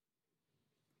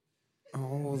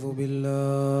أعوذ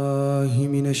بالله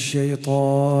من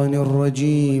الشيطان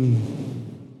الرجيم.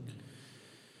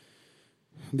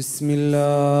 بسم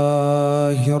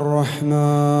الله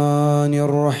الرحمن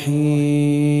الرحيم.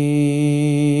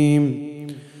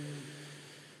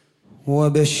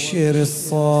 وبشر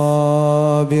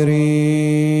الصابرين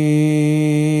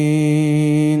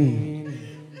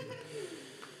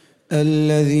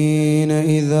الذين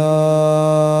إذا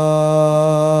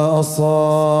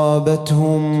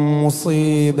أصابتهم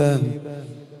مصيبة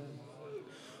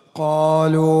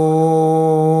قالوا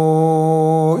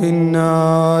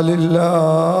إنا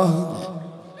لله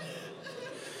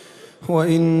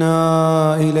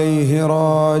وإنا إليه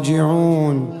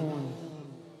راجعون.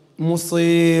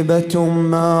 مصيبة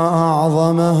ما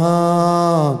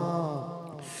أعظمها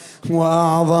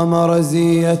وأعظم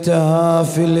رزيتها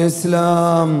في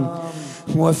الإسلام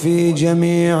وفي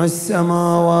جميع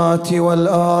السماوات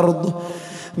والأرض.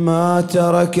 ما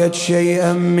تركت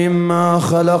شيئا مما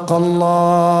خلق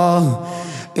الله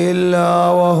إلا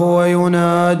وهو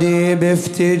ينادي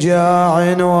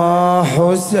بافتجاع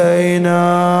وحسينا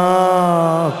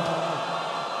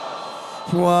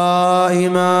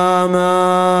وإماما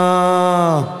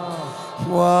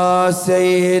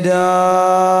وسيدا.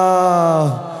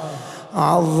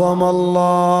 عظم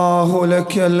الله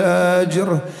لك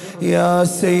الأجر يا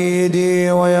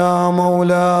سيدي ويا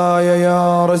مولاي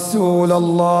يا رسول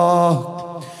الله.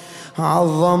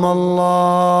 عظم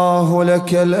الله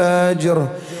لك الأجر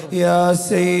يا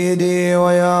سيدي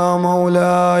ويا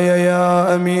مولاي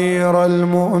يا أمير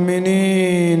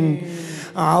المؤمنين.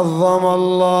 عظم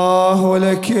الله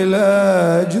لك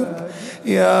الأجر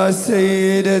يا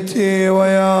سيدتي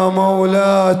ويا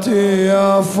مولاتي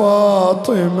يا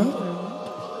فاطمة.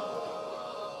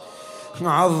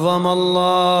 عظم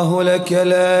الله لك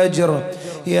الأجر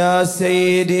يا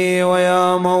سيدي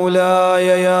ويا مولاي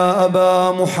يا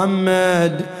أبا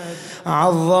محمد.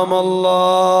 عظم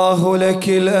الله لك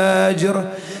الأجر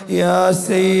يا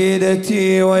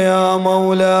سيدتي ويا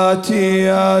مولاتي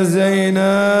يا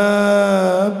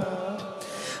زينب.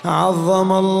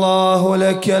 عظم الله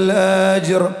لك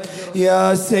الأجر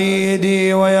يا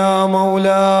سيدي ويا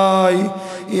مولاي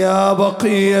يا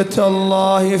بقية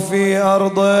الله في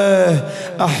أرضه.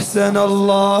 أحسن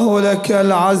الله لك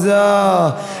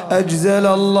العزاء، أجزل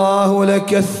الله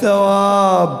لك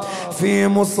الثواب في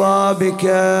مصابك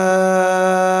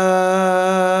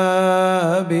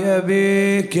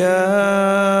بأبيك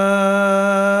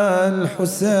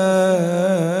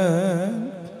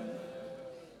الحسين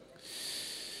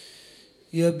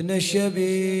يا ابن شبيب.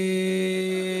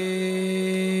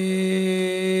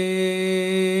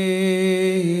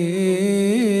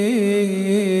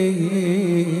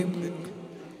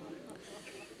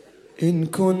 إن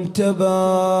كنت باكيا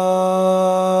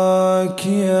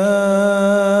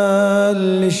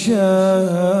لشيء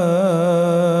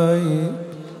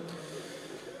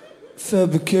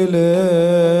فابكي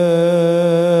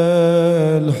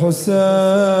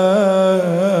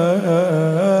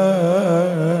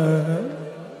للحسين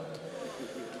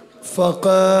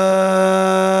فقد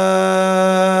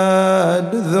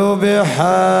ذبح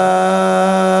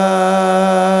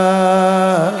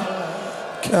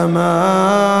كما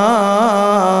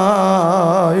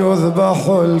يذبح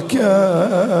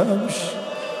الكبش.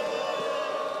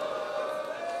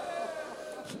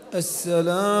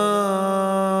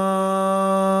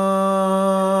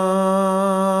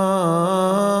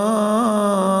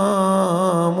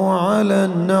 السلام على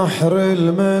النحر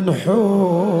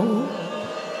المنحور.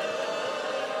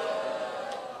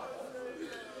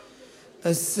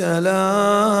 السلام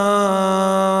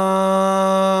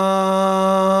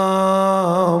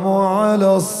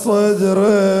على الصدر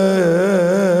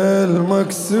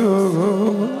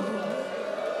المكسور.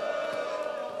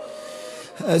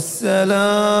 السلام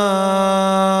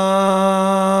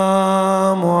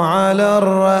على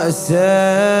الرأس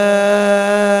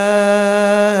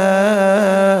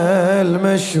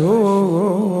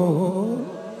المشهور.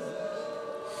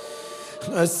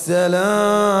 السلام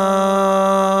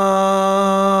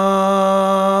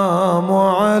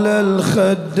على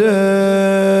الخد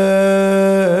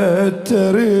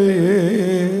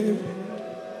التريب.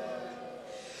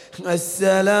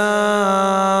 السلام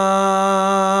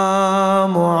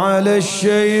على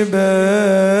الشيب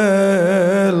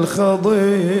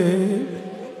الخضيب.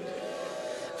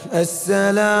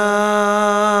 السلام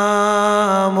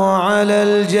على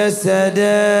الجسد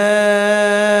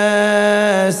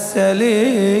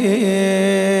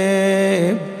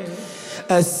السليم.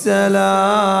 السلام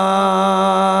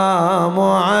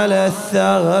على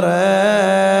الثغر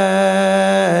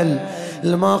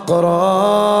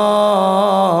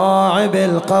المقروع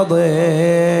بالقضيب.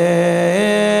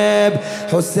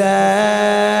 حسين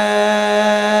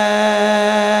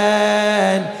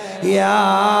يا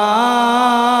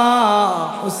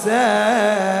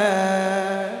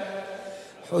حسين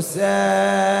حسين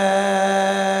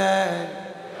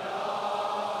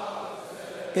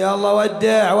يلا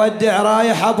ودع ودع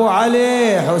رايح ابو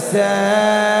علي حسين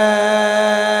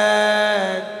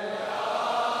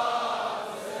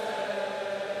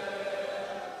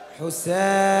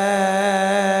حسين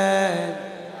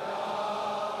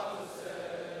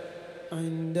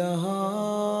عندها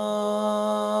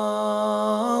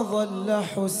ظل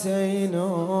حسين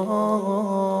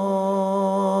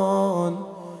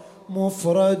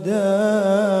مفردا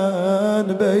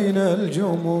بين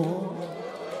الجموع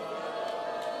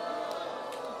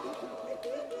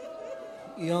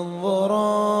ينظر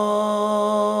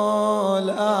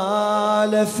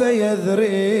الآل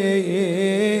فيذري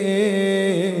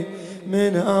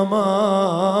من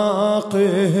أماقه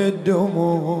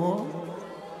الدموع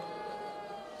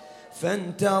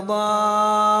فانتضى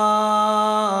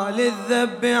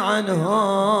للذب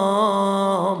عنهم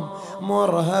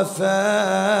مرهف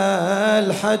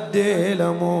الحد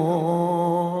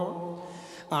لموع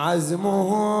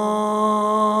عزمه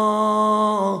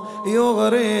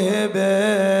يغريه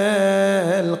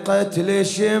بالقتل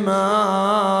شمال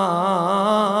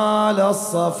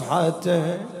الصفحة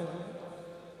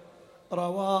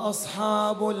روى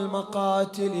أصحاب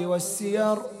المقاتل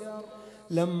والسير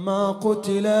لما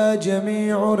قتل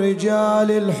جميع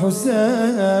رجال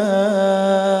الحسين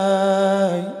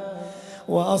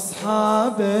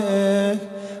وأصحابه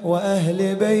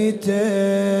وأهل بيتك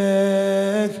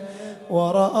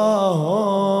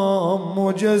ورآهم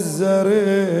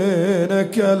مجزرين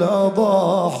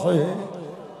كالأضاحي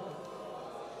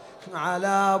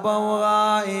على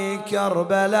بوغاء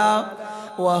كربلاء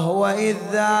وهو إذ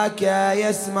ذاك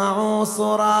يسمع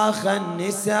صراخ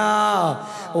النساء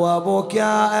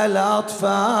وبكاء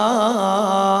الأطفال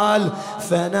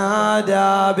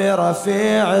فنادى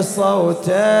برفيع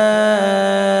صوته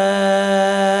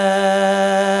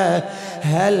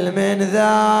هل من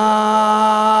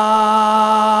ذاب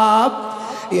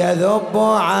يذب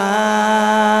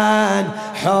عن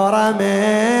حرم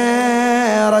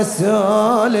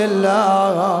رسول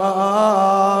الله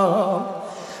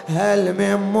هل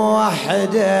من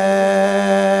موحد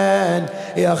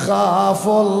يخاف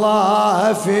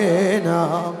الله فينا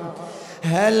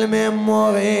هل من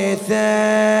مغيث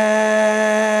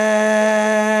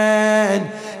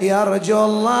يرجو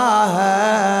الله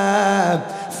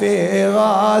في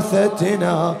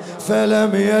إغاثتنا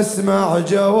فلم يسمع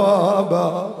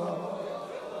جوابا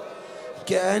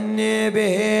كأني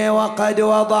به وقد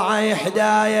وضع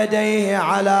إحدى يديه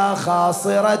على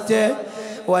خاصرته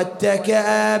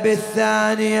واتكأ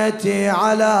بالثانية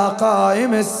على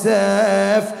قائم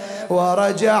السيف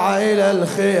ورجع إلى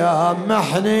الخيام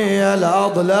محني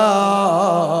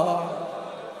الأضلاع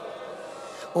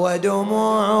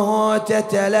ودموعه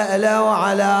تتلألأ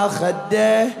على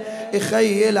خده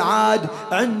يخيل عاد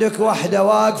عندك وحدة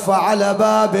واقفة على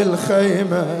باب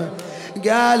الخيمة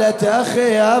قالت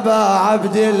أخي أبا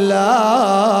عبد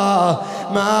الله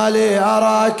ما لي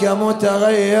أراك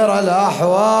متغير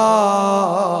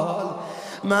الأحوال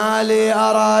ما لي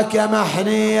أراك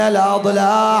محني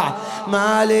الأضلاع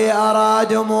ما لي أرى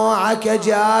دموعك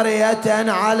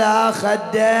جارية على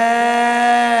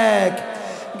خدك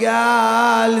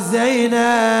قال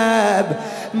زينب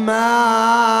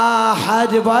ما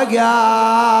حد بقى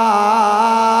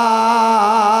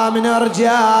من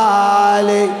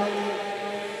رجالي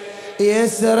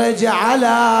يسرج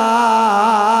على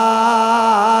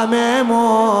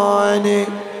ميموني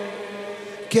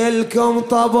كلكم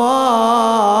طباق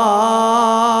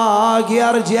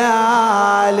يا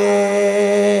رجالي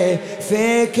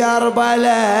في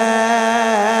كربلاء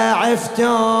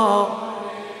عفتم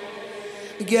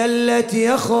قلت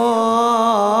يا خوت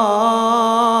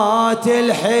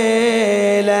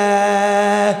الحيلة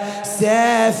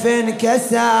سيف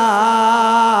انكسر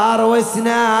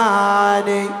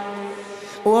واسناني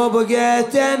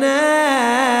وبقيت انا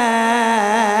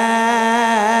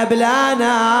بلا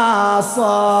ناصر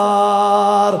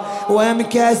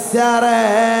ومكسر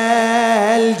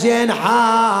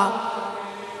الجنحة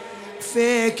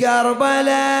في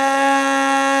كربلاء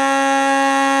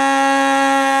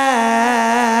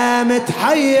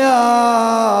متحير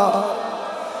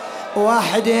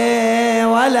وحدي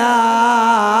ولا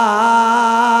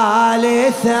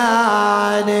لي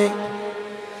ثاني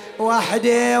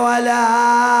وحدي ولا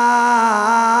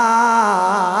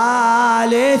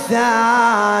لي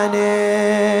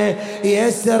ثاني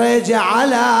يسرج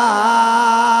على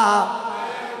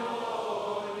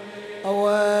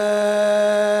أول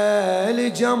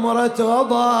جمرة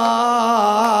غضا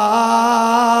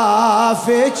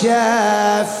في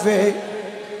كفي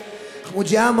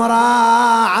وجمرة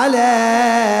عليها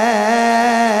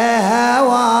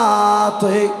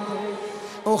واطي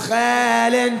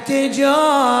وخيل تجول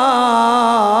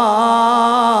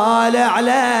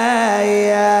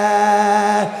عليا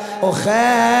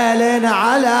وخيل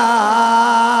على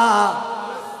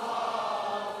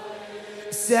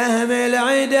سهم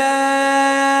العدا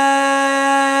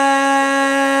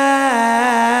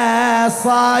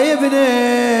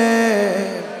صايبني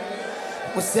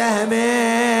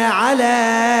وسهمي عليهم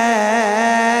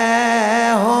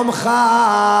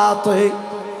خاطي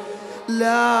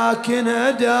لكن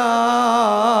ادور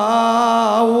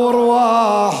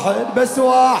واحد بس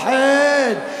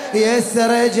واحد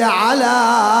يسرج على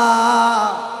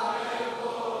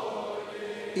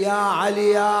يا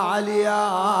علي يا علي يا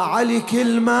علي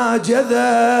كل ما جذبت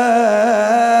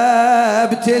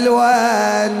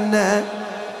الون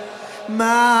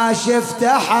ما شفت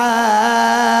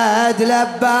حد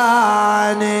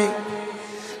لباني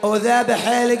وذبح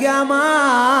القمر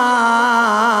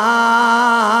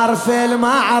في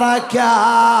المعركة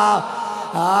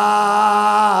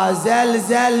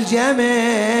زلزل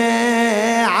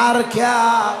جميع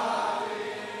أركان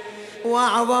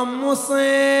وأعظم مصيبة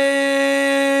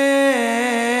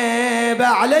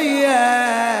علي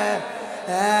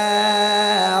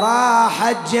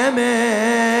راحت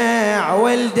جميع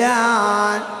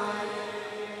ولدان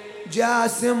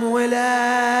جاسم والأكبر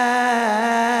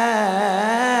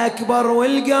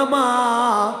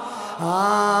والقمر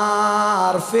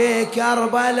في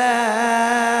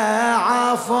كربلاء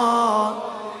عفان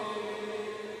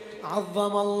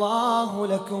عظم الله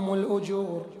لكم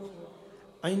الأجور.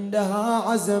 عندها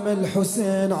عزم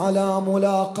الحسين على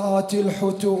ملاقاة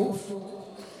الحتوف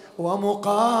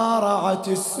ومقارعة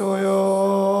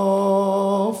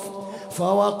السيوف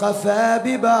فوقف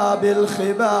بباب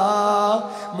الخباء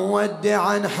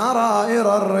مودعا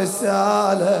حرائر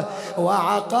الرسالة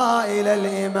وعقائل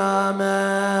الإمامة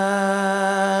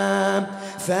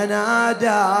فنادى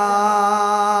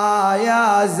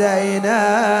يا زينب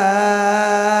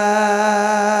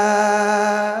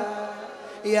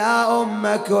يا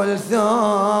أم كلثوم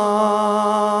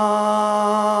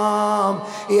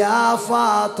يا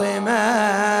فاطمة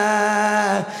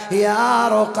يا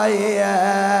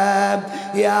رقية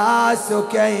يا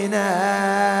سكينة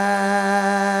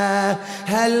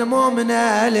هل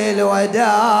ممنا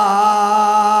للوداع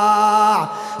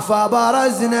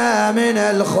فبرزنا من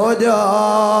الخدور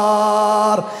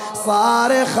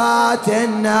صارخات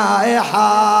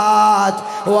النائحات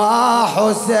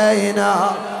وحسينا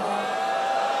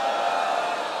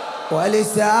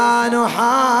ولسان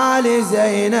حال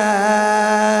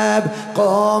زينب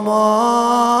قوموا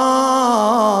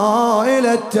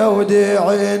إلى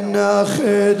التوديع إن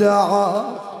خدعا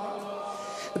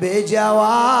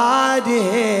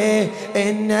بجواده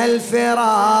إن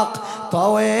الفراق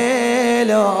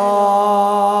طويل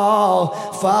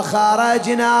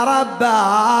فخرجنا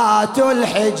ربات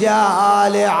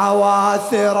الحجال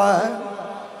عواثرا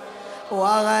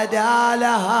وغدا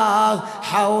لها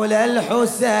حول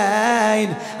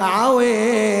الحسين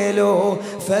عويل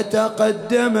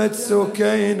فتقدمت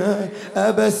سكينة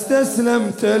أبا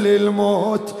استسلمت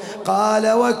للموت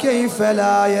قال وكيف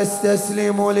لا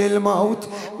يستسلم للموت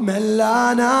من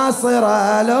لا ناصر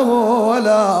له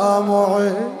ولا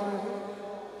معين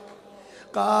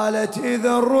قالت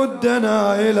إذا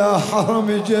ردنا إلى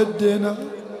حرم جدنا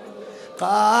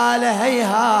قال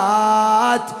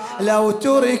هيهات لو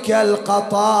ترك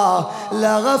القطا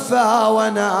لغفى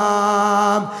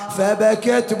ونام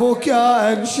فبكت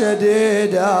بكاء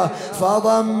شديدا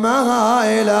فضمها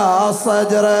إلى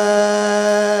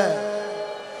صدره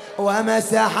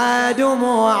ومسح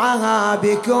دموعها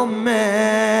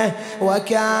بكمه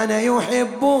وكان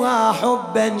يحبها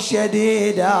حبا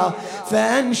شديدا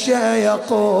فأنشأ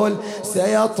يقول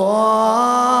سيطال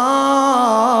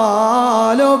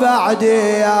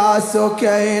بعدي يا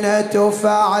سكينة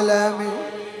فاعلمي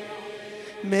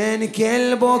منك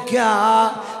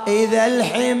البكاء إذا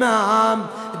الحمام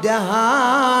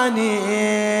دهاني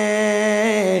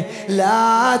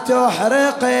لا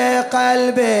تحرقي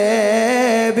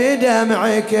قلبي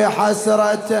بدمعك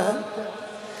حسرة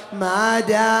ما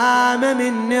دام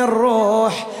مني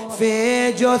الروح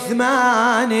في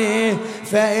جثماني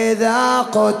فإذا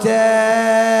قتلت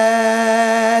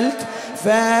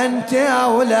فأنت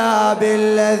أولى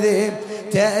بالذي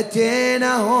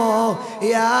تأتينه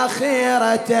يا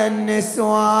خيرة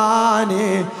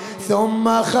النسوان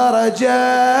ثم خرج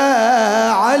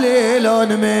عليل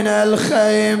من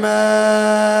الخيمة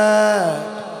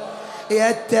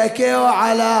يتكئ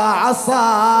على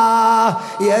عصاه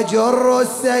يجر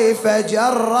السيف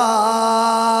جراه.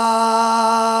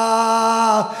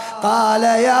 قال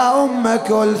يا أم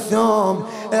كلثوم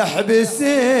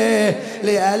احبسيه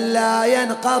لئلا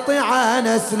ينقطع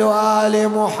نسل آل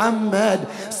محمد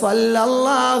صلى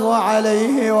الله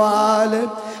عليه وآله.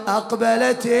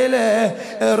 أقبلت إليه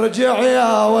ارجع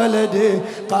يا ولدي.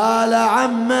 قال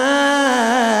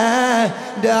عماه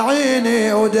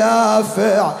دعيني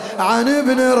أدافع عن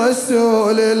ابن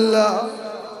رسول الله،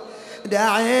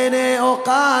 دعيني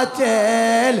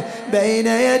أقاتل بين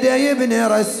يدي ابن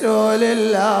رسول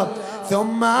الله.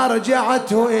 ثم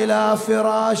أرجعته إلى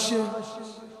فراشه،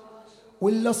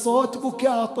 ولا صوت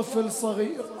بكاء طفل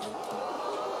صغير.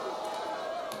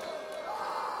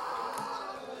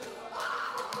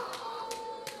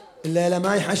 الليلة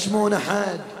ما يحشمون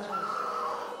أحد،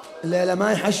 الليلة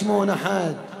ما يحشمون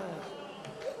أحد.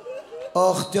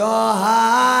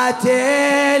 أختها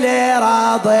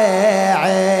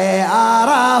لرضيعي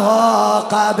أراه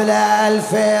قبل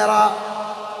الفراق،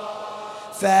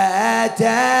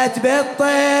 فأتت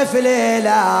بالطفل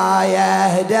لا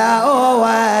يهدأ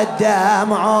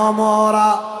والدمع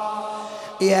مرى،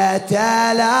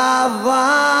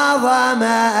 يتلظى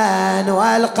ظمأ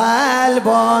والقلب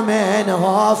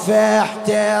منه في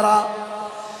احتراق.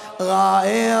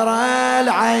 غائر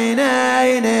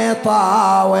العينين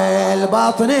طاوي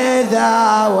البطن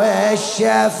ذاوي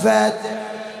الشفت،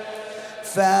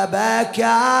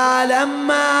 فبكى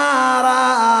لما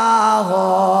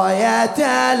رآه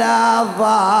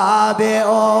يتلظى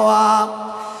بأوى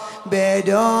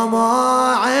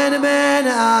بدموع من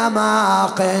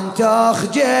أماق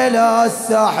تخجل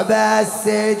السحب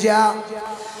السجا.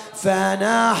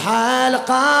 فنحى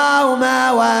القوم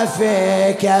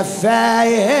وفي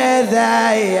كفيه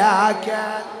ذياك،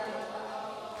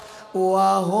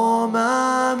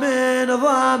 وهما من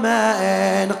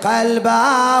ظمأ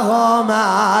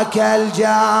قلباهما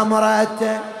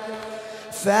كالجمرة.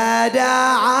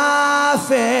 فدعا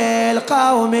في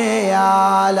القوم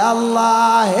يا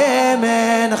لله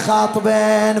من خطب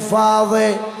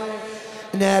فاضي،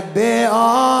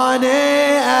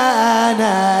 نبئوني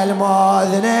أنا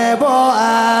المذنب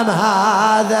أم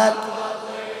هذا،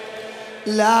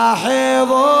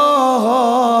 لاحظوه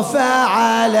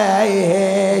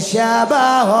فعليه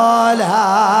شبه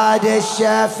الهادي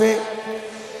الشفي.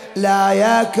 لا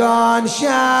يكن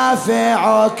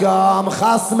شافعكم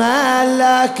خصما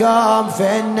لكم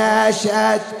في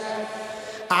النشأة،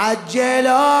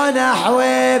 عجلوا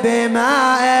نحوي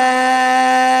بماء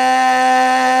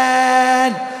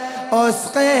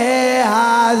أسقي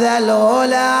هذا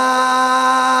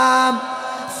الغلام.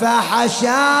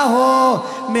 فحشاه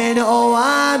من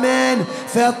أوام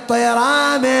في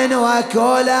الطرام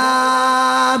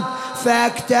وكلام،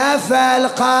 فاكتفى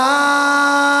القوم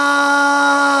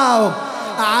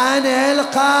عن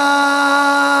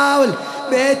القول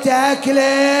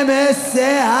بتكليم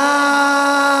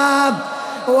السهام.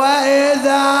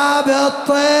 وإذا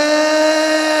بالطفل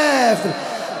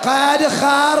قد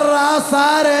خر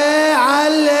صريعا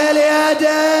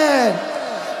لليدين،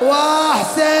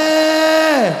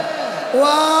 واحسن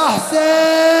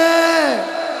واحسن.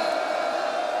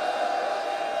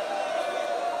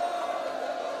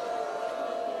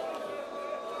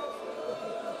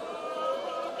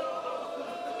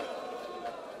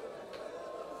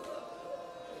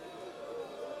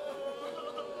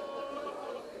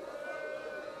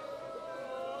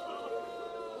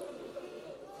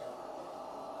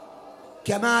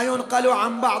 كما ينقل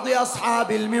عن بعض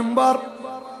أصحاب المنبر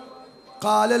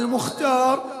قال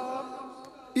المختار: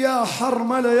 يا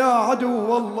حرمل يا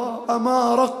عدو الله،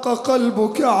 أما رق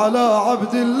قلبك على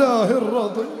عبد الله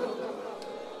الرضي؟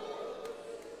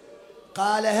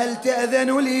 قال: هل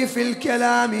تأذن لي في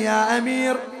الكلام يا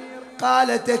أمير؟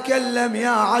 قال: تكلم يا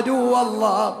عدو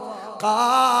الله.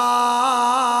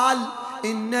 قال: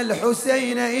 إن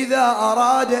الحسين إذا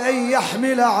أراد أن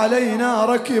يحمل علينا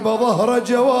ركب ظهر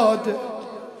جواد،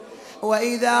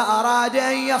 وإذا أراد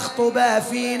أن يخطب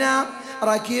فينا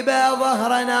ركب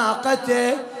ظهر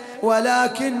ناقته،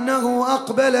 ولكنه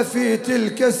أقبل في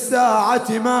تلك الساعة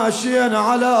ماشيا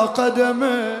على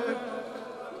قدمه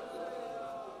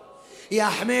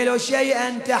يحمل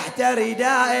شيئا تحت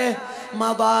ردائه.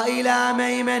 مضى إلى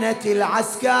ميمنة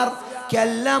العسكر،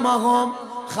 كلمهم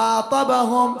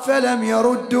خاطبهم فلم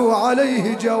يردوا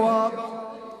عليه جوابا.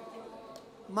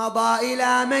 مضى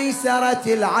إلى ميسرة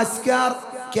العسكر،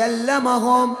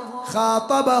 كلمهم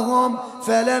خاطبهم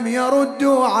فلم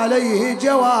يردوا عليه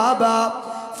جوابا.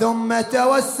 ثم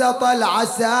توسط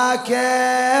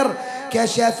العساكر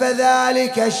كشف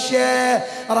ذلك الشيء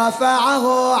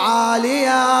رفعه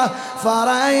عاليا،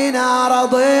 فرأينا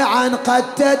رضيعا قد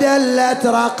تدلت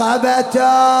رقبته،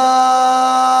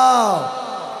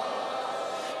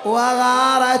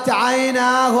 وغارت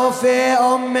عيناه في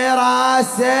أم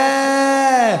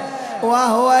راسه،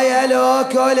 وهو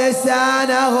يلوك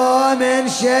لسانه من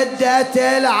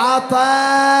شدة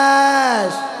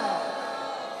العطش.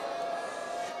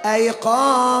 أي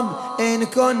قوم إن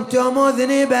كنت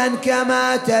مذنبا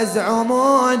كما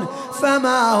تزعمون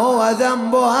فما هو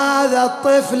ذنب هذا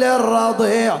الطفل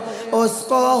الرضيع؟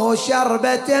 اسقوه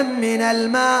شربة من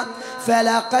الماء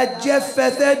فلقد جف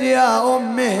ثدي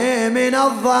أمه من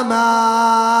الظما.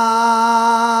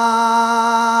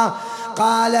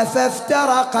 قال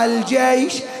فافترق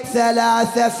الجيش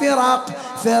 3 فرق،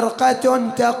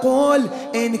 فرقة تقول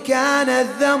إن كان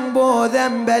الذنب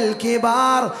ذنب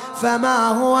الكبار فما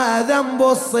هو ذنب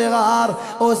الصغار،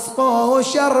 اسقوه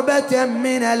شربة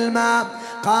من الماء.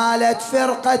 قالت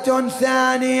فرقة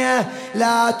ثانية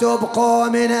لا تبقوا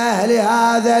من أهل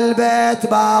هذا البيت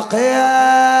باقيا.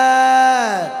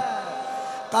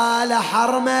 قال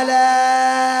حرملة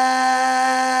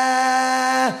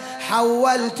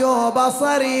حولت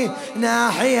بصري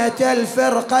ناحية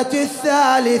الفرقة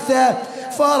الثالثة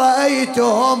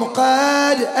فرأيتهم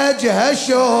قد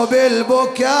أجهشوا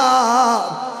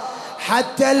بالبكاء،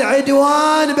 حتى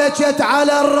العدوان بكت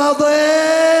على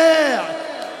الرضيع.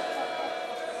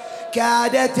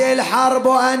 كادت الحرب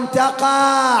أن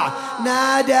تقع،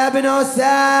 نادى ابن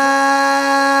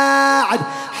سعد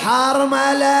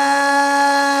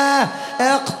حرملة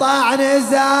اقطع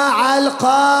نزاع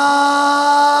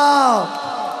القوم.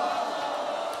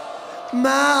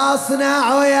 ما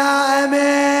أصنع يا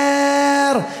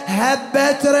أمير؟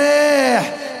 هبت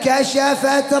ريح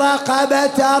كشفت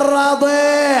رقبة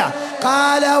الرضيع.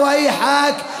 قال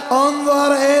ويحك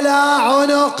انظر إلى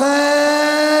عنقه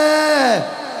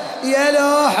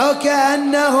يلوح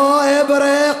كأنه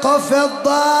إبريق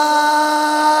فضة.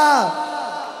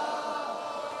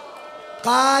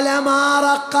 قال ما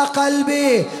رق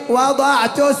قلبي،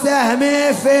 وضعت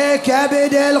سهمي في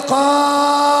كبد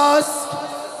القوس.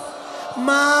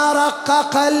 ما رق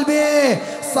قلبي،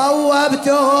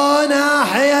 صوبته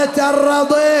ناحية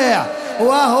الرضيع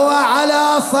وهو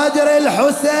على صدر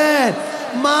الحسين.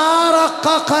 ما رق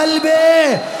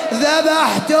قلبي،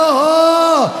 ذبحته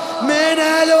من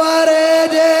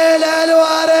الوريد إلى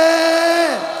الوريد.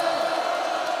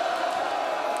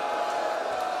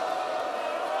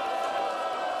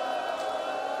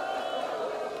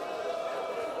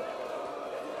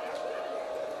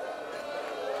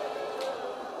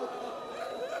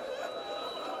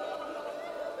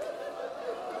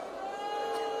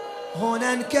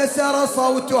 هنا انكسر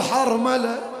صوت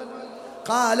حرملة.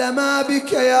 قال ما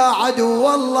بك يا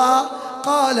عدو الله؟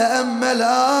 قال أما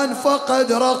الآن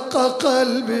فقد رق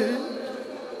قلبي.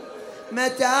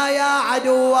 متى يا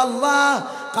عدو الله؟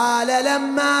 قال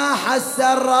لما حس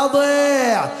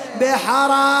الرضيع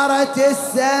بحرارة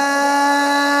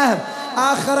السهم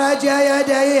أخرج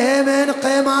يديه من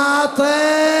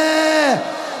قماطه،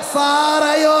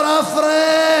 صار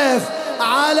يرفرف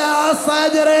على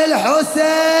صدر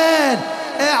الحسين،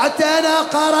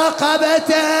 اعتنق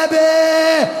رقبة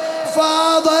أبيه،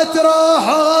 فاضت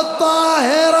روحه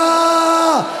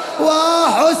الطاهرة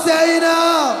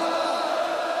وحسينا.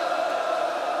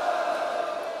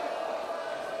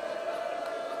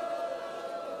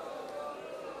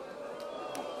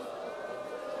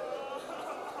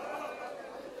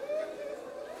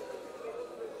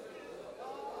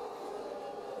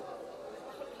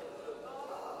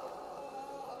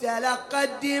 تلقى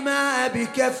الدماء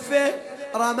بكفه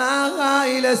رماها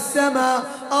إلى السماء.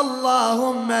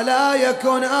 اللهم لا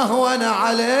يكن أهون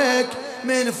عليك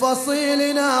من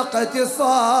فصيل ناقة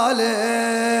صالح.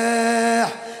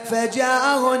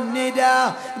 فجاءه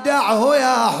النداء دعه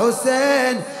يا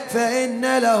حسين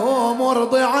فإن له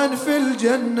مرضعا في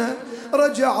الجنة.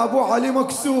 رجع أبو علي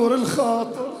مكسور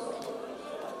الخاطر.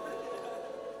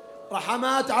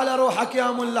 رحمات على روحك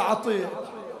يا ملا عطية.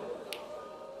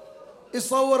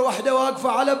 يصور وحدة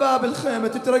واقفة على باب الخيمة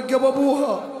تترقب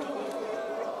أبوها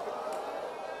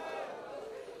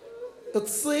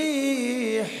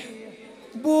تصيح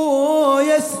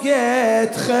بويا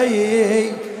سقيت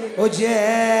خيي وجيتنا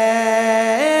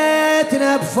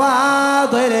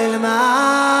بفاضل الماء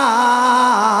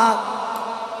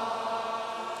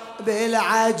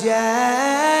بالعجل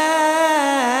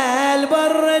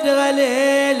برد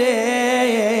غليلي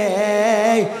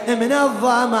من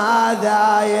الظما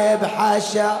ذايب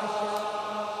حشا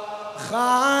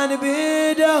خان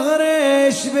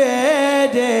بيدهرش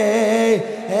بيدي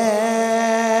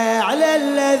على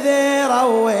الذي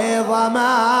روي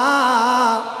ظما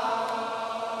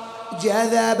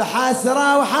جذب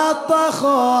حسرة وحط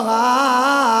أخوها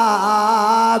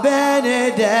بين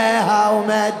يديها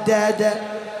ومدده،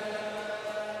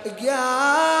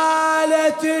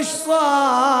 قالت ايش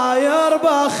صاير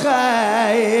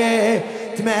بخي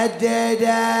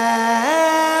تمدده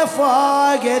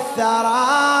فوق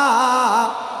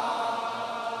الثرى،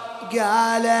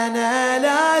 قال انا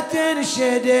لا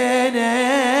تنشدني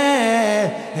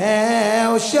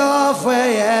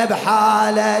وشوفي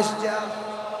بحال اشجار،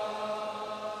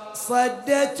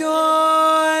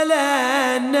 صدتوا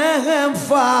لانه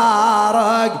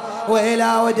مفارق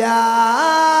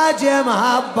والاوداج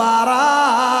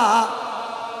مهبره،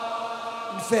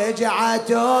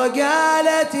 انفجعت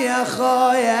وقالت يا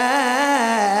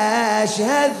خويا ايش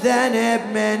هالذنب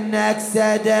منك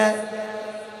سدى،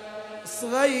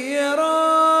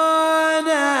 صغيرونا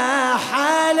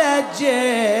حالة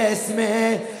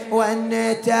جسمي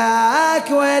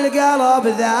والنتاك والقلب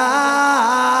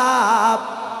ذاب،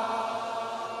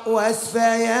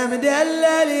 واسفه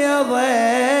مدلل يضيل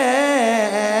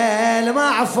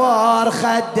معفور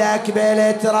خدك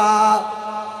بالتراب،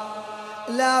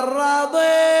 للرضيع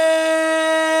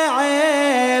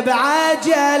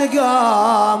بعجل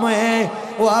قومي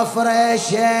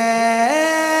وافرش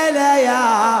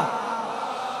ليا،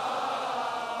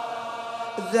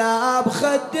 ذاب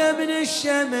خده من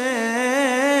الشمس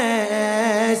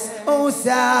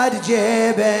وساد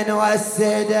جبن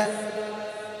والسده،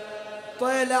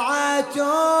 طلعت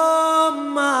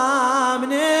أمه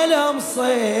من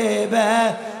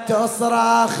المصيبة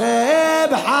تصرخ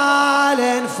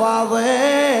بحال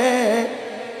فظيع،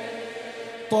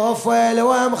 طفل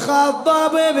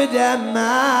ومخضب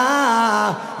بدمه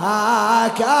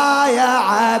هاك يا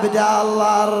عبد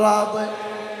الله الرضي،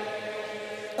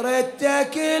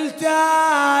 ردتك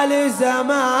التالي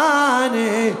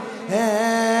زماني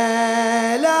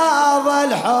لا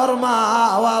ظل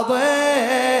حرمه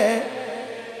وضيع،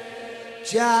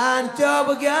 كان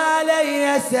تبقى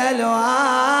لي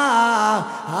سلوى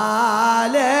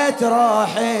هالت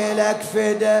روحي لك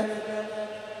فدا،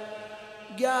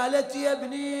 قالت يا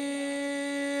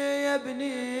ابني يا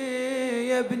ابني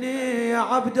يا ابني يا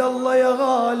عبد الله يا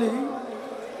غالي،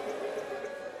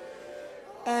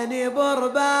 أني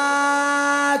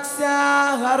برباك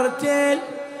سهرت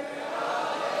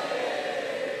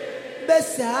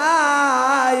بس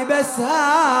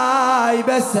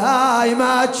هاي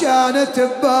ما كانت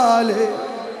ببالي،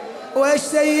 وش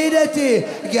سيدتي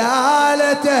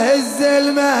قالت اهز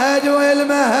المهد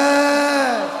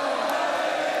والمهد،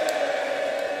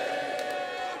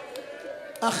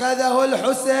 أخذه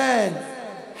الحسين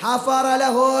حفر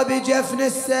له بجفن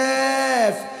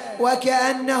السيف،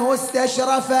 وكأنه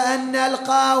استشرف أن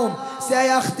القوم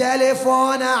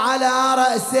سيختلفون على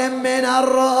رأس من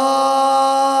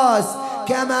الرؤوس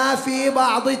كما في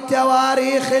بعض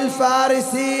التواريخ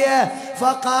الفارسية،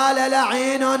 فقال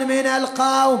لعين من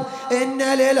القوم إن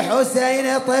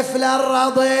للحسين طفلا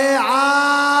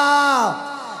رضيعا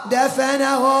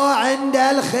دفنه عند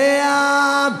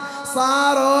الخيام،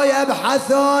 صاروا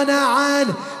يبحثون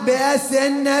عنه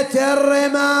بأسنة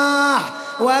الرماح،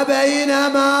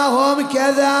 وبينما هم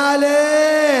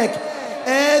كذلك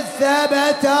إذ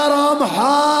ثبت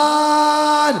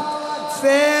رمحان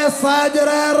في صدر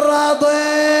الرضيع،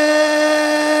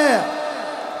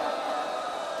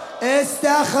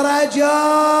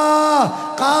 استخرجوه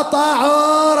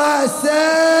قطعوا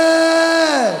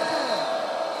رأسه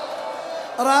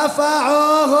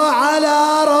رفعوه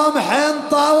على رمح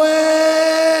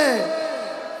طويل،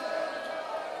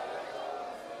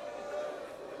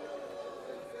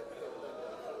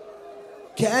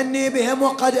 كأني بهم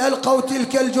وقد ألقوا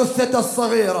تلك الجثة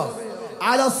الصغيرة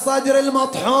على الصدر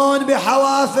المطحون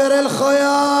بحوافر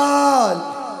الخيال.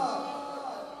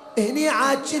 هني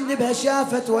عاد بها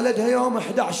شافت ولدها يوم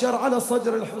 11 على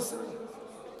صدر الحسين،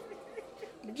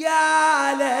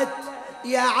 قالت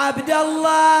يا عبد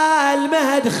الله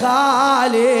المهد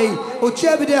خالي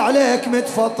وكبد عليك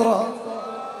متفطرة،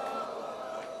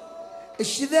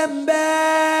 ايش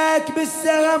ذنبك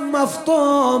بالسهم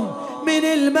مفطوم من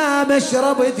الماء ما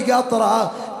شربت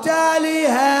قطرة،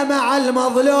 تاليها مع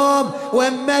المظلوم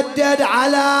وممدد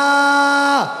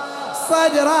على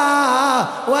صدره،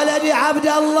 ولدي عبد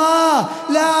الله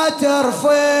لا ترفس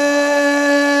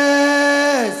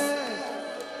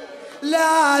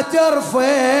لا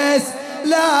ترفس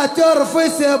لا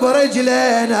ترفس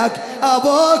برجلينك،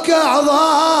 ابوك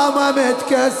عظامه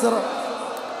متكسره.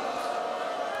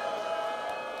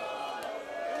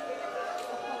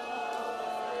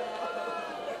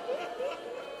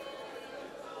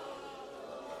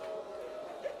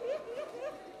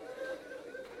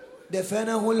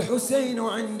 دفنه الحسين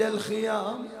عند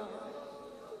الخيام،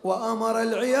 وأمر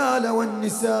العيال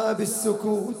والنساء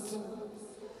بالسكوت.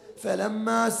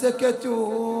 فلما سكتوا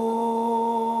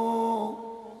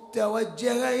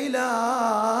توجه إلى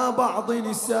بعض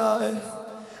نسائه،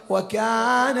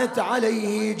 وكانت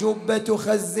عليه جبة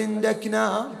خز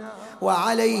دكناء،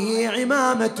 وعليه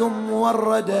عمامة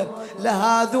موردة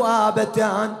لها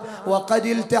ذؤابتان، وقد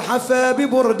التحف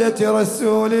ببردة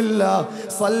رسول الله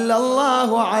صلى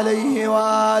الله عليه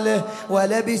وآله،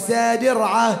 ولبس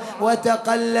درعه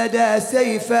وتقلد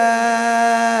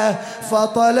سيفه،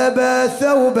 فطلب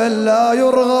ثوبا لا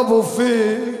يرغب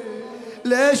فيه.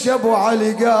 ليش أبو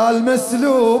علي قال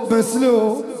مسلوب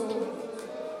مسلوب؟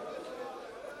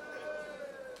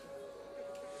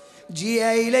 جيء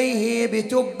إليه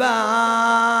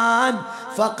بتبان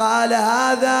فقال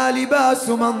هذا لباس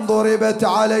من ضربت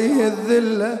عليه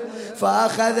الذلة،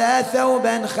 فأخذ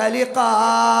ثوبا خلقاه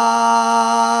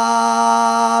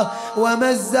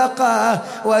ومزقه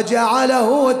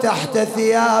وجعله تحت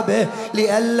ثيابه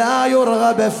لئلا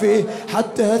يرغب فيه.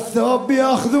 حتى الثوب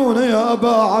يأخذون يا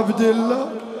أبا عبد الله.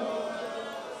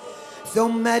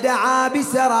 ثم دعا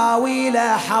بسراويل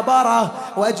حبره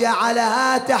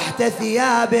وجعلها تحت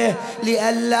ثيابه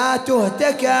لئلا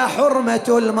تهتك حرمة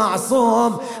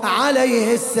المعصوم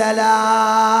عليه السلام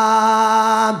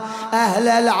أهل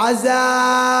العزاء.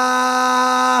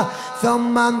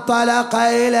 ثم انطلق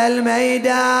إلى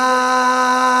الميدان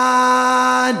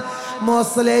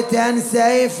مصلتا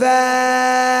سيفه،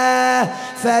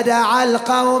 فدعا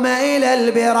القوم إلى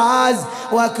البراز،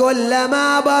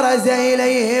 وكلما برز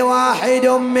إليه واحد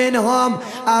منهم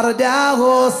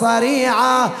أرداه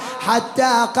صريعا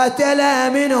حتى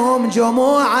قتل منهم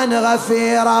جموعا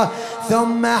غفيرة.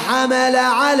 ثم حمل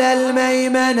على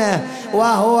الميمنة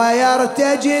وهو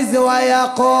يرتجز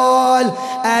ويقول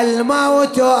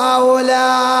الموت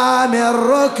أولى من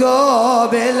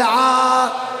ركوب العار،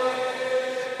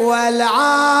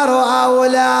 والعار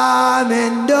أولى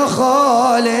من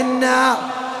دخول النار.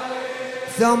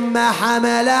 ثم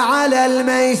حمل على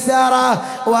الميسرة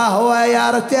وهو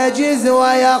يرتجز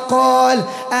ويقول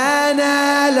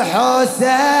أنا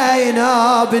الحسين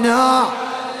بن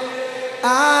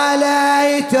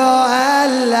عليت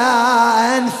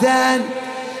ألا أنثن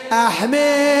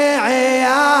أحمي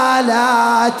عيالاتي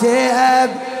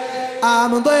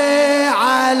أمضي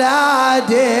على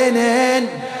دين.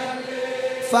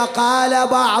 فقال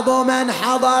بعض من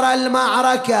حضر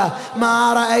المعركة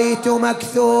ما رأيت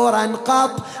مكثورا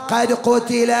قط قد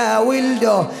قتل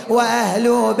ولده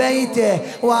وأهل بيته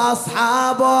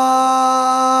وأصحابه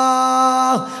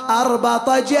أربط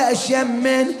جأشا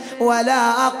منه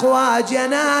ولا أقوى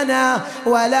جنانا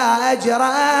ولا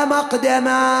أجرأ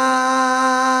مقدما،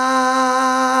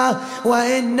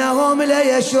 وإنهم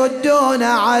ليشدون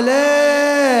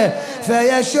عليه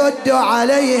فيشد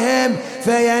عليهم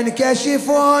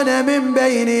فينكشفون من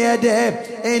بين يده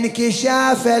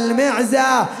انكشاف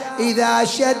المعزة إذا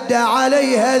شد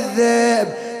عليها الذئب.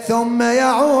 ثم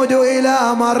يعود إلى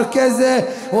مركزه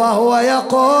وهو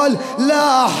يقول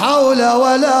لا حول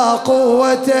ولا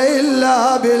قوة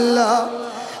إلا بالله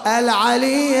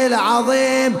العلي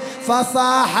العظيم.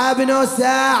 فصاح ابن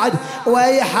سعد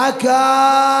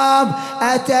ويحكم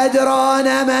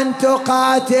أتدرون من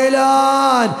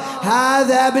تقاتلون؟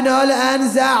 هذا ابن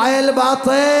الأنزع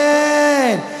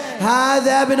البطين،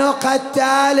 هذا ابن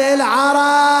قتال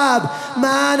العرب.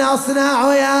 ما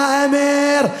نصنع يا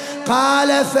أمير؟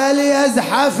 قال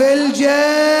فليزحف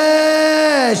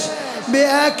الجيش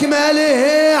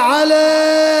بأكمله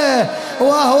عليه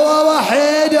وهو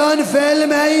وحيد في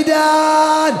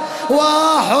الميدان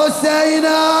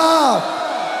وحسينا.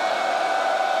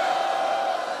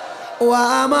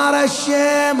 وأمر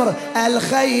الشمر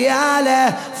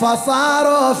الخيالة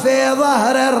فصاروا في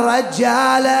ظهر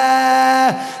الرجالة.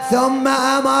 ثم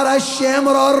أمر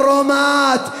الشمر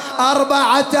الرماة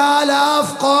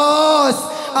 4000 قوس،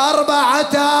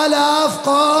 4000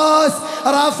 قوس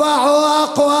رفعوا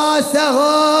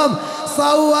أقواسهم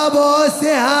صوبوا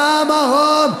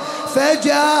سهامهم،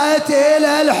 فجاءت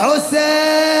إلى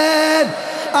الحسين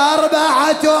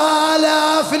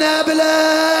 4000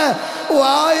 نبلة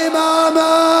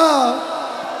وإمامة.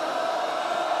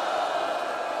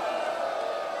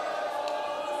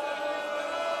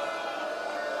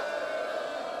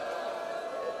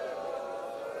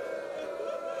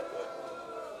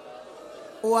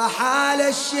 وحال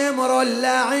الشمر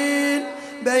اللعين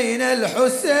بين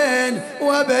الحسين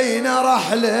وبين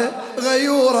رحله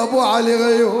غيور أبو علي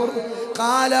غيور.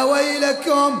 قال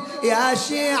ويلكم يا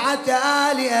شيعة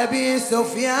آل أبي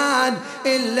سفيان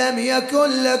إن لم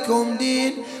يكن لكم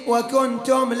دين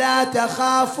وكنتم لا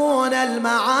تخافون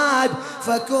المعاد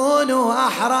فكونوا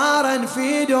أحرارا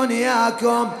في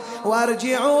دنياكم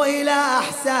وارجعوا إلى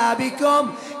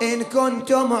أحسابكم إن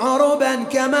كنتم عربا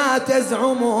كما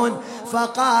تزعمون.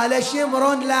 فقال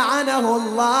شمر لعنه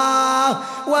الله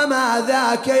وما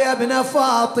ذاك يا ابن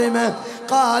فاطمة؟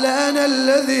 قال أنا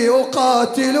الذي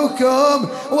أقاتلكم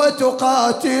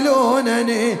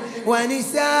وتقاتلونني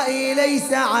ونسائي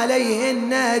ليس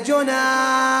عليهن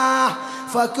جناح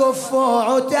فكفوا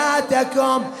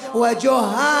عتاتكم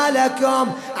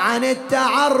وجهالكم عن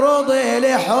التعرض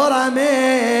لحرمه.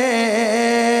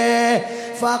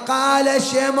 فقال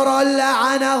شمر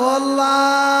لعنه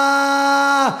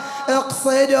الله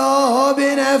اقصدوه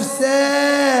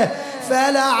بنفسه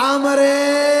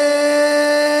فلعمري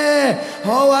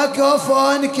هو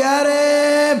كفء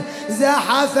كريم.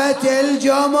 زحفت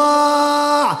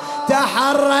الجموع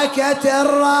تحركت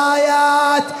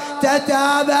الرايات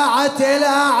تتابعت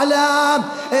الأعلام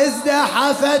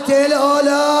ازدحفت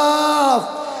الألوف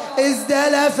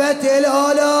ازدلفت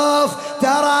الألوف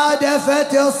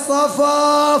ترادفت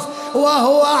الصفوف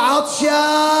وهو عطشان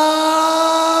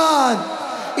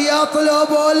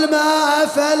يطلب الماء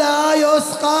فلا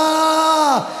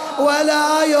يسقى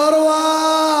ولا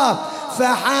يروى.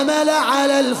 فحمل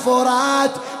على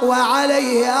الفرات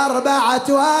وعليه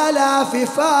 4000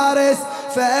 فارس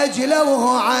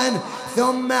فأجلوه عنه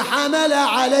ثم حمل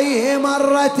عليه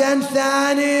مرة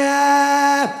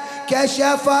ثانية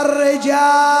كشف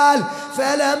الرجال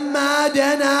فلما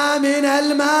دنا من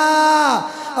الماء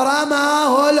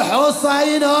رماه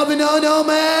الحسين بن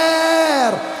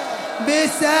نمير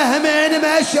بسهم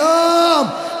مشوم.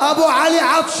 أبو علي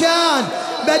عطشان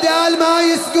بدال ما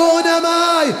يسقون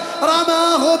ماي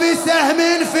رماه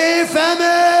بسهم في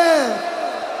فمه.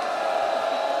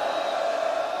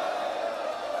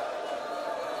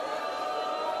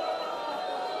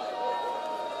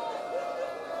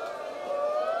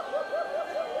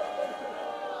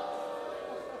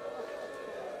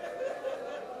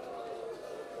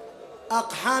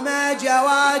 أقحم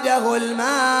جواده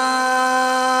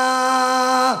الماء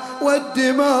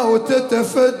والدماء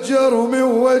تتفجر من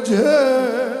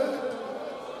وجهه.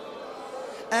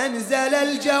 أنزل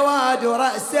الجواد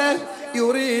رأسه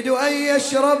يريد أن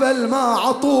يشرب الماء.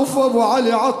 عطوف أبو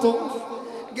علي عطوف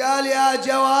قال يا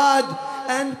جواد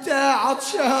أنت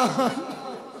عطشان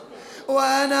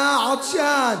وأنا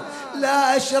عطشان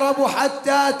لا أشرب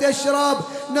حتى تشرب.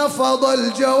 نفض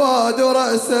الجواد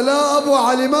رأسه لا أبو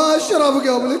علي ما أشرب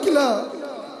قبلك لا.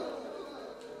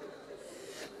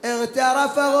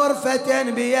 اغترف غرفة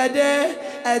بيده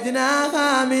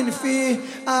أدناها من فيه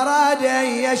أراد أن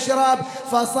يشرب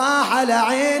فصاح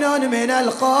لعين من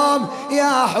القوم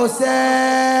يا حسين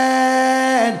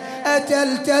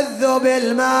أتلتذ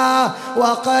بالماء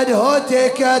وقد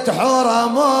هتكت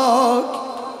حرمك.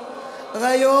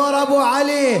 غيور أبو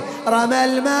علي رمى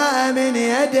الماء من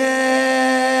يده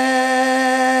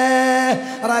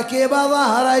ركب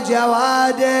ظهر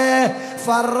جواده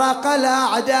فرق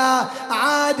الأعداء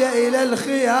عاد إلى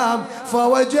الخيام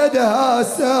فوجدها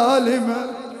سالمة.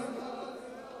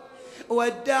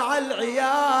 ودع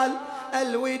العيال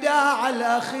الوداع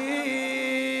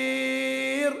الأخير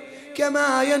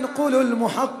كما ينقل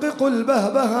المحقق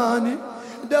البهبهاني.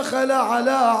 دخل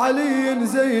على علي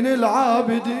زين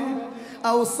العابدين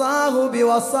أوصاه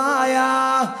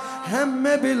بوصاياه هم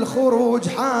بالخروج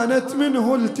حانت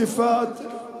منه التفات.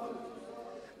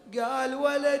 قال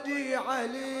ولدي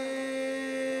علي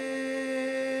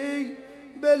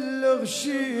بلغ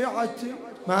شيعتي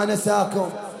ما نساكم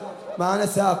ما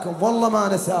نساكم والله ما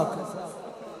نساكم.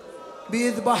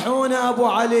 بيذبحون أبو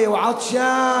علي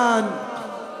وعطشان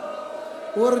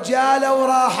ورجاله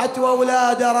وراحت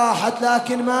وأولاده راحت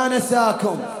لكن ما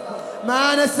نساكم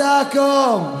ما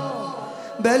نساكم.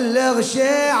 بلغ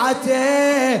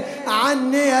شيعتي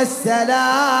عني السلام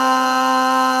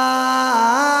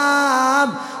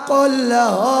قل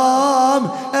لهم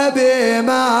أبي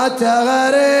مات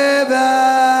غريبا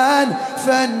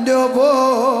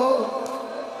فاندبوا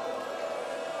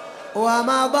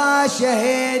ومضى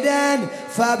شهيدا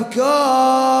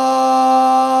فابكوه.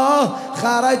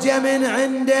 خرج من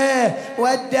عنده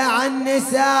ودع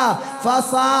النساء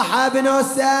فصاح ابن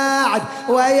سعد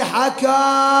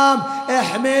ويحكم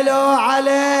احملوا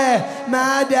عليه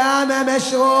ما دام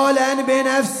مشغولا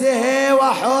بنفسه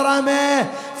وحرمه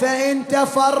فإن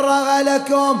تفرغ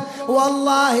لكم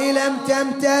والله لم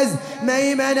تمتز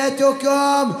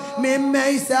ميمنتكم من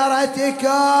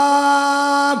ميسرتكم.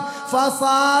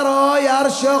 فصاروا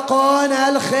يرشقون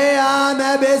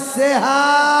الخيام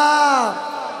بالسهام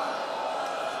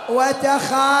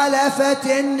وتخالفت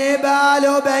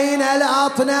النبال بين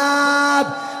الأطناب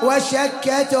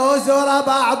وشكت أزر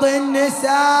بعض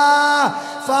النساء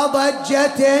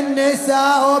فضجت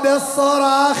النساء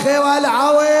بالصراخ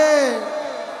والعويل.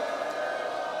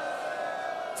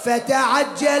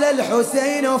 فتعجل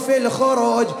الحسين في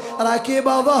الخروج ركب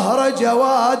ظهر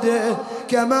جواده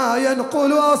كما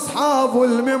ينقل أصحاب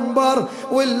المنبر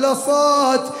ولا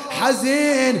صوت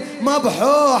حزين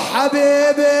مبحوح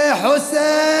حبيبي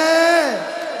حسين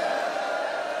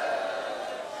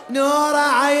نور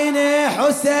عيني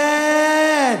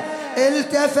حسين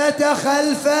التفت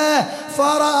خلفه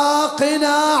فرأى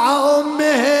قناع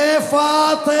أمه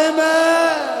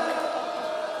فاطمة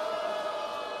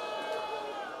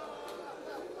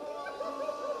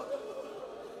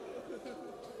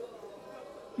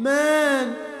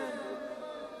من؟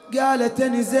 قالت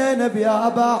اني زينب يا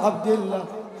ابا عبد الله.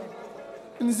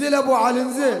 انزل ابو علي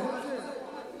انزل.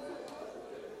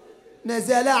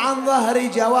 نزل عن ظهر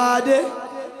جواده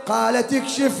قالت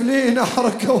اكشف لي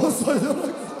نحرك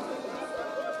وصدرك.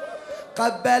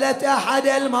 قبلت احد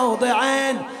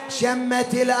الموضعين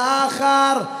شمت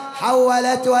الاخر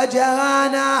حولت وجهها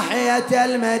ناحية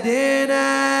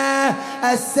المدينة.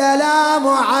 السلام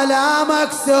على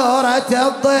مكسورة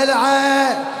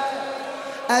الضلعين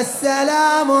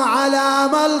السلام على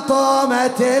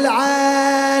ملطومة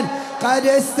العين قد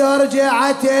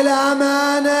استرجعت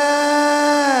الأمانة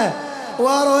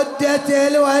وردت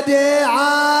الوديعة.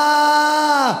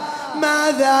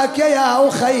 ما ذاك يا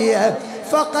أخي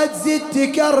فقد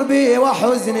زدت كربي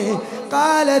وحزني.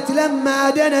 قالت لما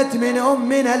دنت من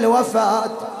أمنا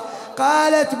الوفاة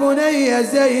قالت بني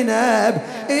زينب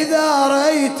إذا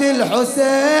رأيت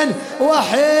الحسين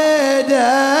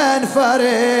وحيدا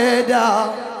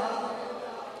فريدا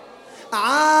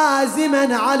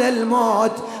عازما على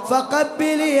الموت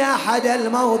فقبلي أحد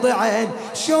الموضعين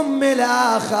شم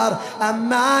الآخر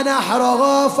أما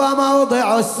نحره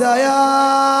فموضع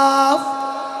السياف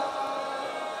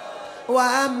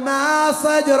وأما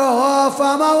صدره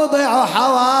فموضع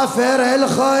حوافر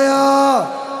الخيار.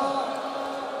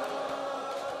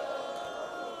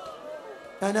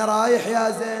 أنا رايح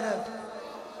يا زينب.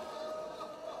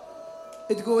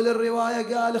 تقول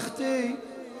الرواية قال اختي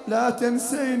لا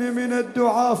تنسيني من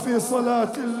الدعاء في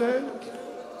صلاة الليل.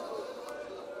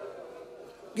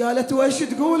 قالت ويش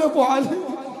تقول أبو علي؟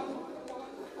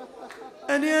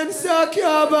 أني أنساك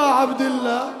يا أبا عبد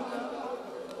الله.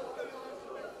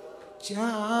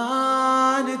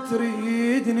 كان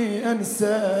تريدني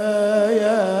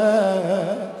أنسايا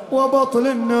وبطل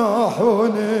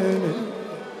الناحوني.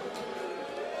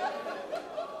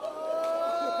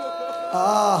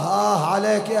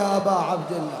 عليك يا أبا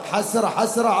عبد الله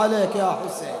حسرة عليك يا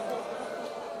حسين.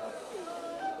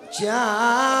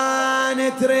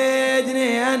 كان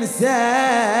تريدني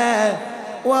أنسى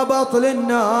وبطل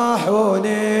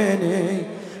الناحونيني.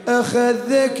 اخذ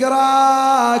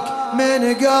ذكراك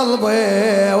من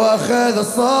قلبي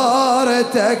واخذ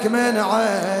صورتك من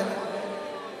عين.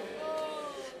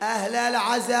 أهل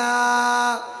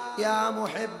العزاء يا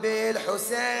محبي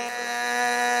الحسين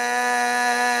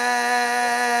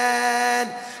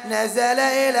نزل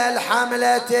إلى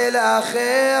الحملة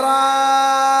الأخيرة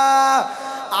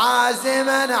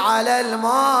عازما على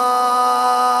الموت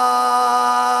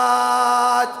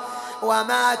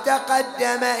وما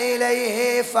تقدم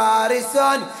إليه فارس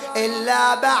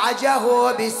إلا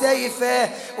بعجه بسيفه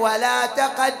ولا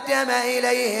تقدم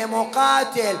إليه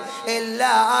مقاتل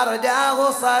إلا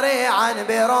أرداه صريعا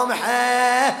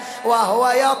برمحه وهو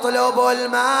يطلب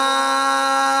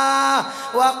الماء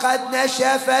وقد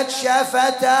نشفت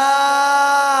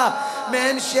شفتاه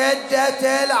من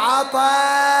شدة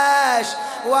العطش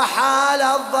وحال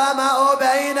الظمأ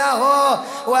بينه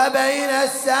وبين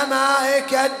السماء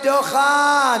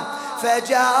كالدخان.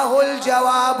 فجاءه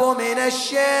الجواب من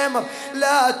الشمر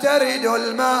لا ترد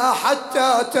الماء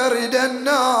حتى ترد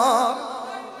النار.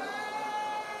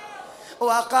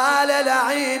 وقال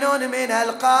لعين من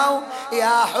القوم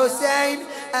يا حسين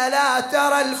ألا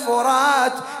ترى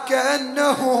الفرات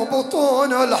كأنه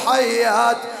بطون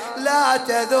الحيات لا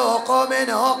تذوق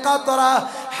منه قطرة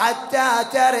حتى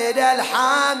ترد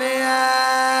الحامية.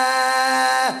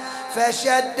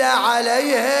 فشد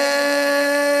عليهم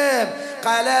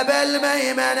قلب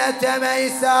الميمنة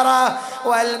ميسرة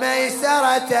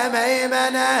والميسرة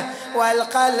ميمنة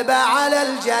والقلب على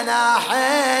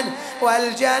الجناحين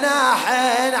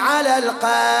والجناحين على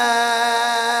القلب.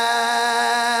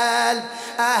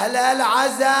 أهل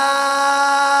العزاء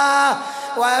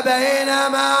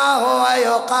وبينما هو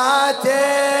يقاتل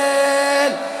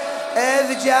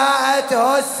إذ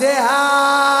جاءته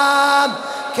السهام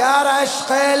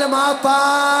كرشق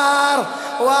المطر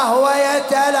وهو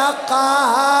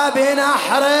يتلقاها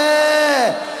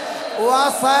بنحره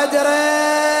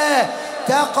وصدره.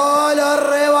 تقول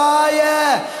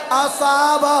الرواية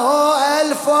أصابه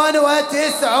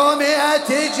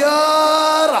 1900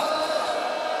 جرح.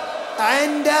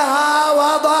 عندها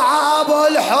وضع أبو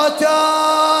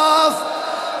الحتوف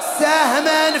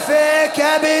سهما في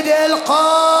كبد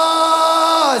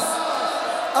القوس،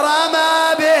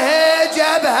 رمى به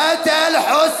جبهة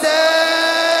الحسين.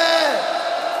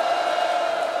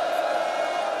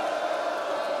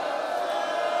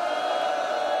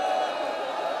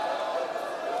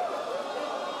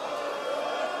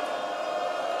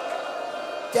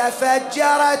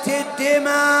 تفجرت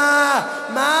الدماء.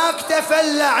 ما اكتفى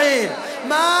اللعين،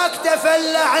 ما اكتفى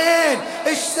اللعين،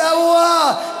 ايش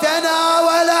سوى؟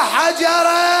 تناول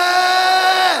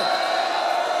حجرين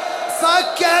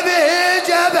صك به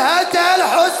جبهة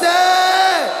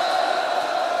الحسين.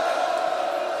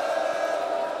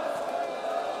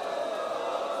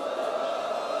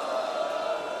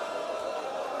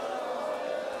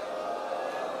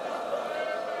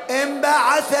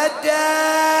 انبعث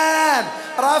الدم،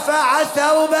 رفع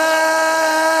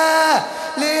ثوبه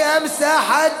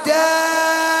ليمسح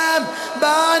الدم،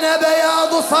 بان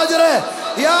بياض صدره.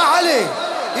 يا علي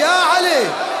يا علي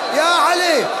يا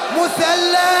علي،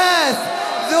 مثلث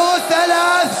ذو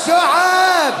 3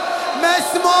 شعب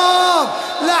مسموم.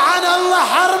 لعن الله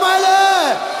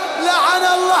حرمله، لعن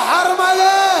الله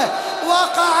حرمله،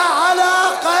 وقع على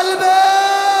قلبه.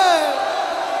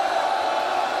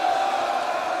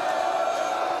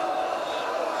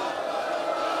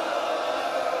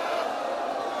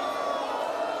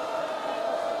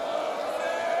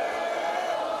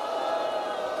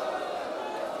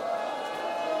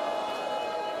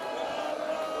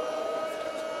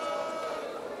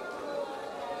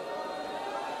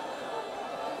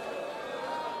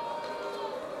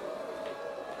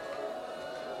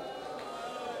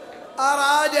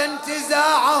 أراد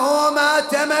انتزاعه ما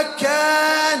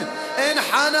تمكن،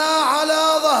 انحنى على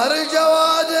ظهر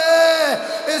جواده،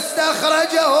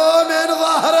 استخرجه من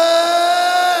ظهره.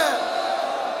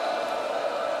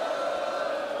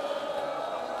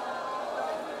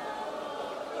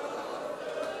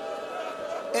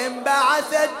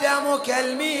 انبعث الدم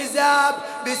كالميزاب،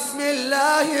 بسم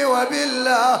الله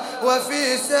وبالله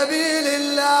وفي سبيل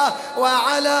الله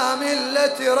وعلى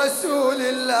ملة رسول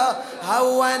الله.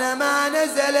 هون ما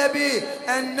نزل بي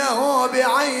أنه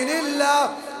بعين الله،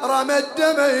 رمى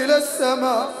الدم إلى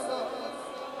السماء،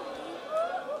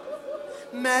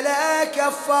 ملأ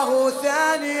كفه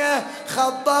ثانية،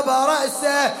 خضب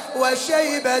رأسه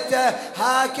وشيبته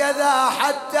هكذا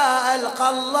حتى ألقى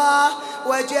الله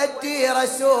وجدي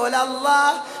رسول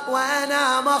الله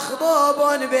وأنا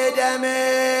مخضوب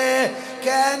بدمه.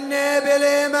 كأني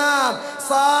بالإمام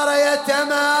صار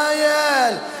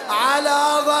يتمايل على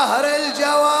ظهر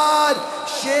الجواد.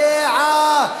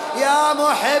 شيعة يا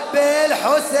محب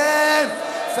الحسين،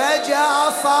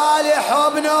 فجاء صالح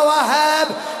بن وهب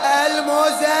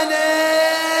المزني،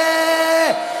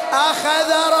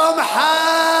 أخذ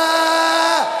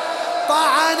رمحه،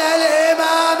 طعن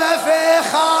الإمام في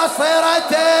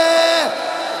خاصرته،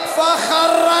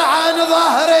 فخر عن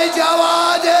ظهر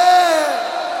جواده.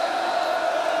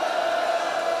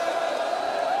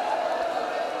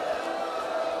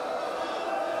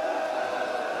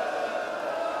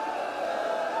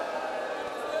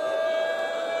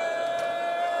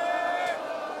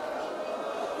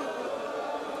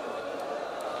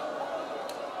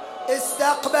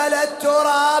 استقبل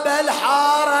التراب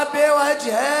الحار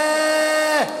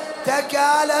بوجهه،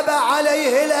 تكالب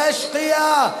عليه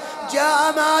الأشقياء.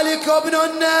 جاء مالك بن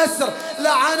النسر،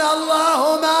 لعن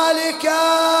الله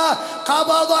مالكا،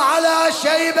 قبض على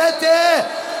شيبته،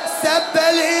 سب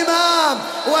الإمام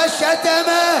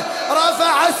وشتمه،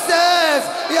 رفع السيف.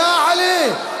 يا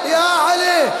علي يا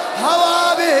علي،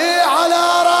 هوى به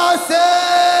على راسه.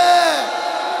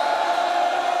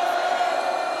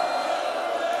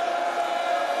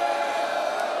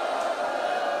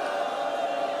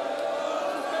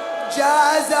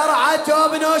 جاء زرعة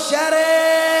بن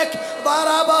شريك،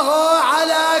 ضربه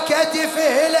على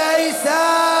كتفه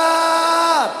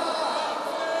الأيسر.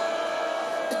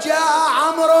 جاء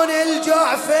عمرو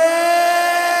الجعفي،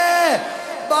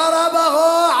 ضربه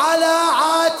على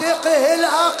عاتقه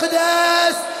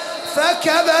الأقدس،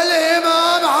 فكب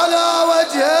الإمام على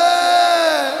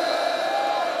وجهه.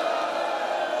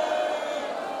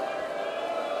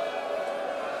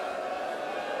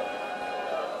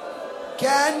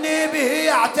 كأني به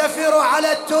يعتفر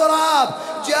على التراب.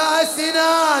 جاء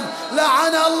سنان،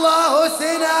 لعن الله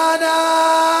سنانا،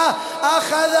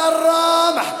 أخذ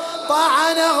الرمح،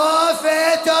 طعنه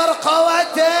في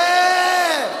ترقوته،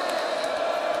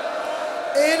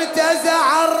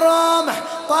 انتزع الرمح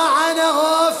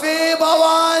طعنه في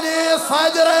بواني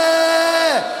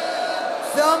صدره،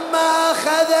 ثم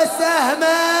أخذ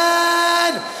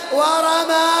سهما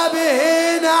ورمى به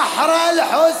نحر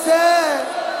الحسين.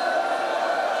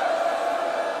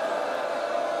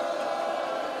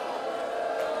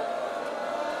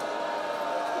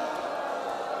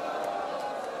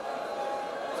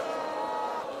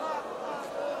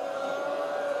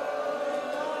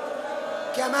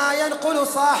 كما ينقل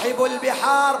صاحب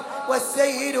البحار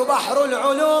والسيد بحر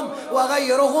العلوم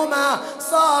وغيرهما،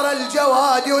 صار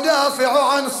الجواد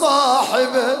يدافع عن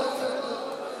صاحبه.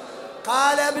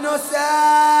 قال ابن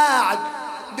سعد: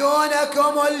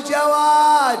 دونكم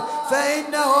الجواد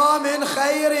فإنه من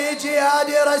خير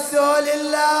جهاد رسول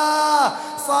الله،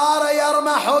 صار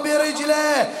يرمح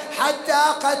برجله حتى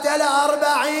قتل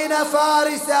 40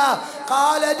 فارسا.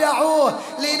 قال: دعوه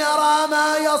لنرى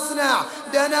ما يصنع.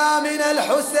 دنا من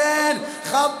الحسين،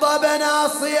 خضب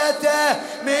ناصيته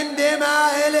من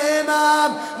دماء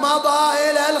الإمام، مضى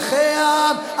إلى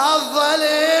الخيام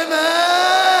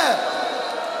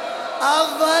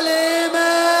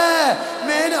الظليمة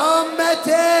من أمة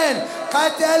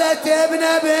قتلت ابن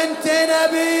بنت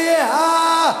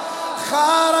نبيها.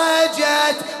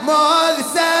 خرجت مذ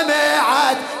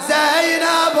سمعت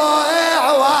زينب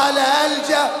إعوال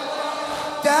الجو،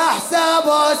 تحسب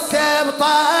السبط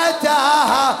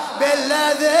أتاها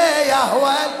بالذي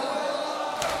يهوى،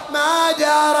 ما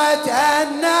درت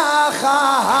أن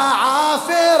أخاها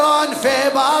عافر في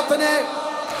بطنه،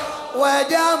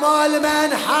 ودم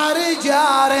المنحر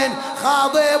جار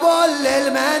خاضب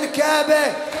للمنكب،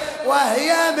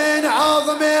 وهي من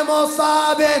عظم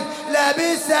مصاب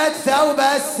لبست ثوب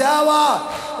السوى،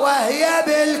 وهي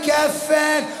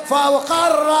بالكفين فوق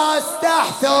الراس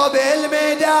تحثو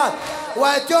بالمداد،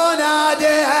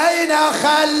 وتنادي: أين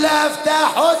خلفت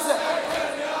حسين؟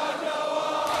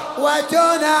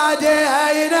 وتنادي: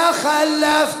 أين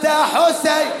خلفت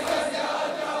حسين؟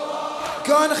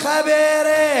 كن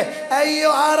خبيري أي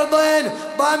أرض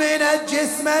ضمنت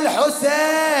جسم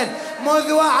الحسين،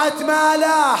 مذ وعت ما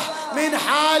لاح من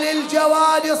حال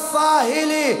الجواد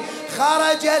الصاهلي،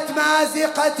 خرجت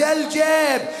مازقة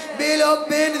الجيب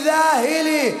بلب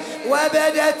ذاهل،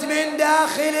 وبدت من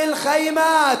داخل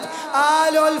الخيمات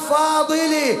آل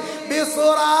الفاضل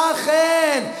بصراخ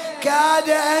كاد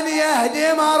أن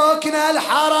يهدم ركن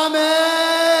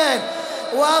الحرمين،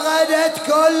 وغدت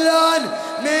كل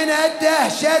من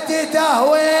الدهشة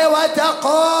تهوي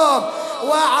وتقوم،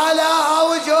 وعلى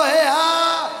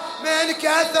أوجهها من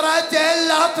كثرة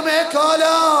اللطم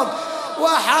كلوم،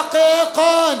 وحقيق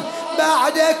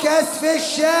بعد كسف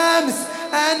الشمس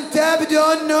أن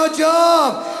تبدو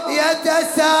النجوم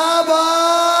يتسابق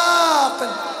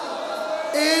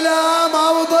إلى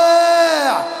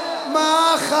موضع ما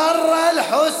خر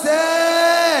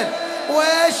الحسين.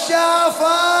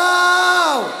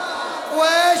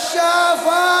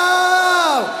 والشافوا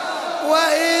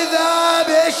وإذا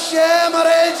بالشمر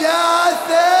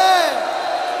جاثم.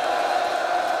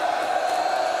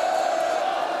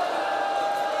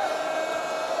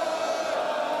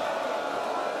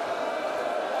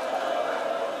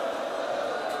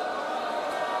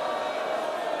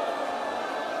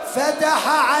 فتح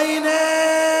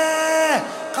عينيه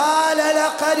قال: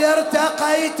 لقد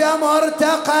ارتقيت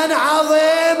مرتقا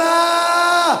عظيما،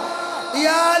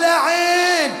 يا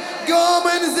لعين قوم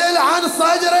انزل عن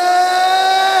صدره.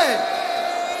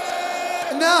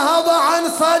 نهض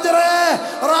عن صدره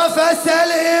رفس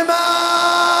الإمام،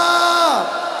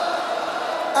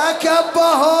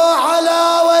 أكبه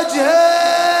على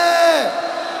وجهه،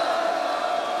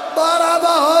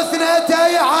 ضربه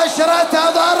 12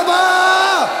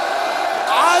 ضربة،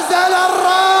 عزل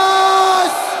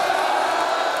الرأس.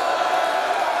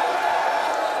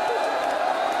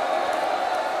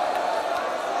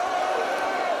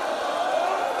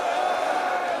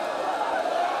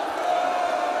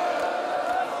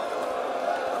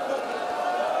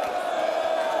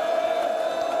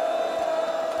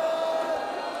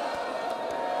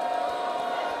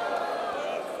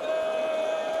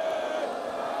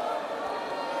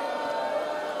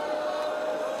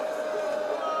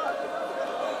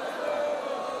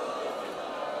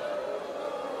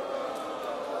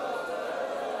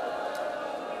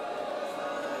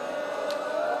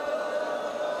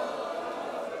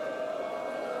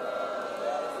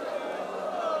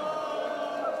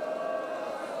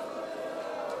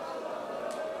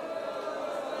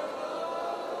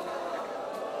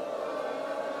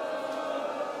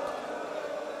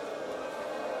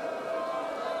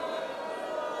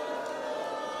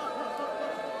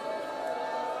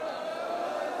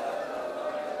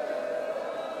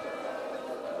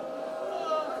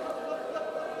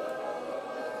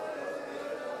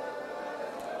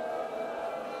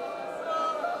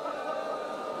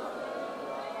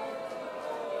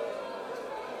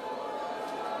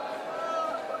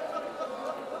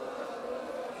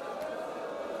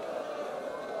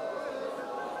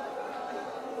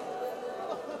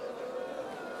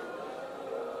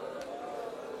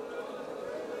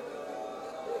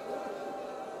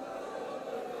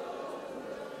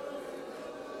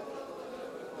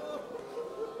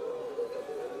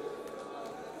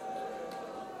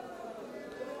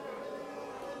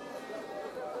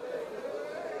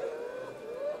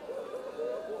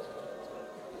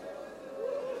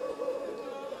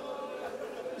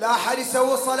 لا أحد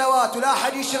يسوي الصلوات ولا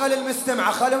أحد يشغل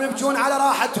المستمع، خلهم يبكون على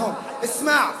راحتهم.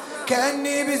 اسمع.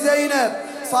 كأني بزينب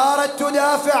صارت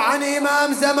تدافع عن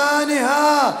إمام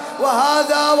زمانها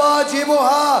وهذا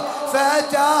واجبها،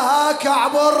 فأتاها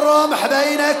كعب الرمح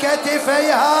بين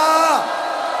كتفيها،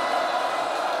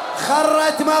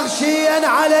 خرت مغشيا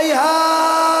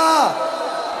عليها،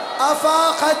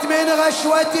 أفاقت من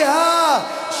غشوتها،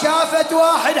 شافت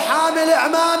واحد حامل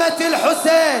عمامة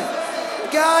الحسين،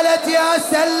 قالت يا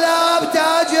سلاب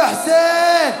تاج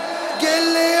حسين قل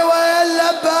لي وين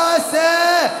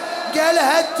لباسه؟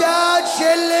 قالها التاج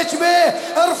شلك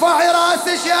به، ارفعي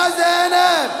راسك يا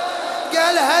زينب.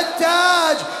 قالها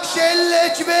التاج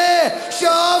شلك به،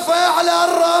 شوفي على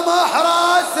الرمح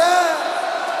راسه.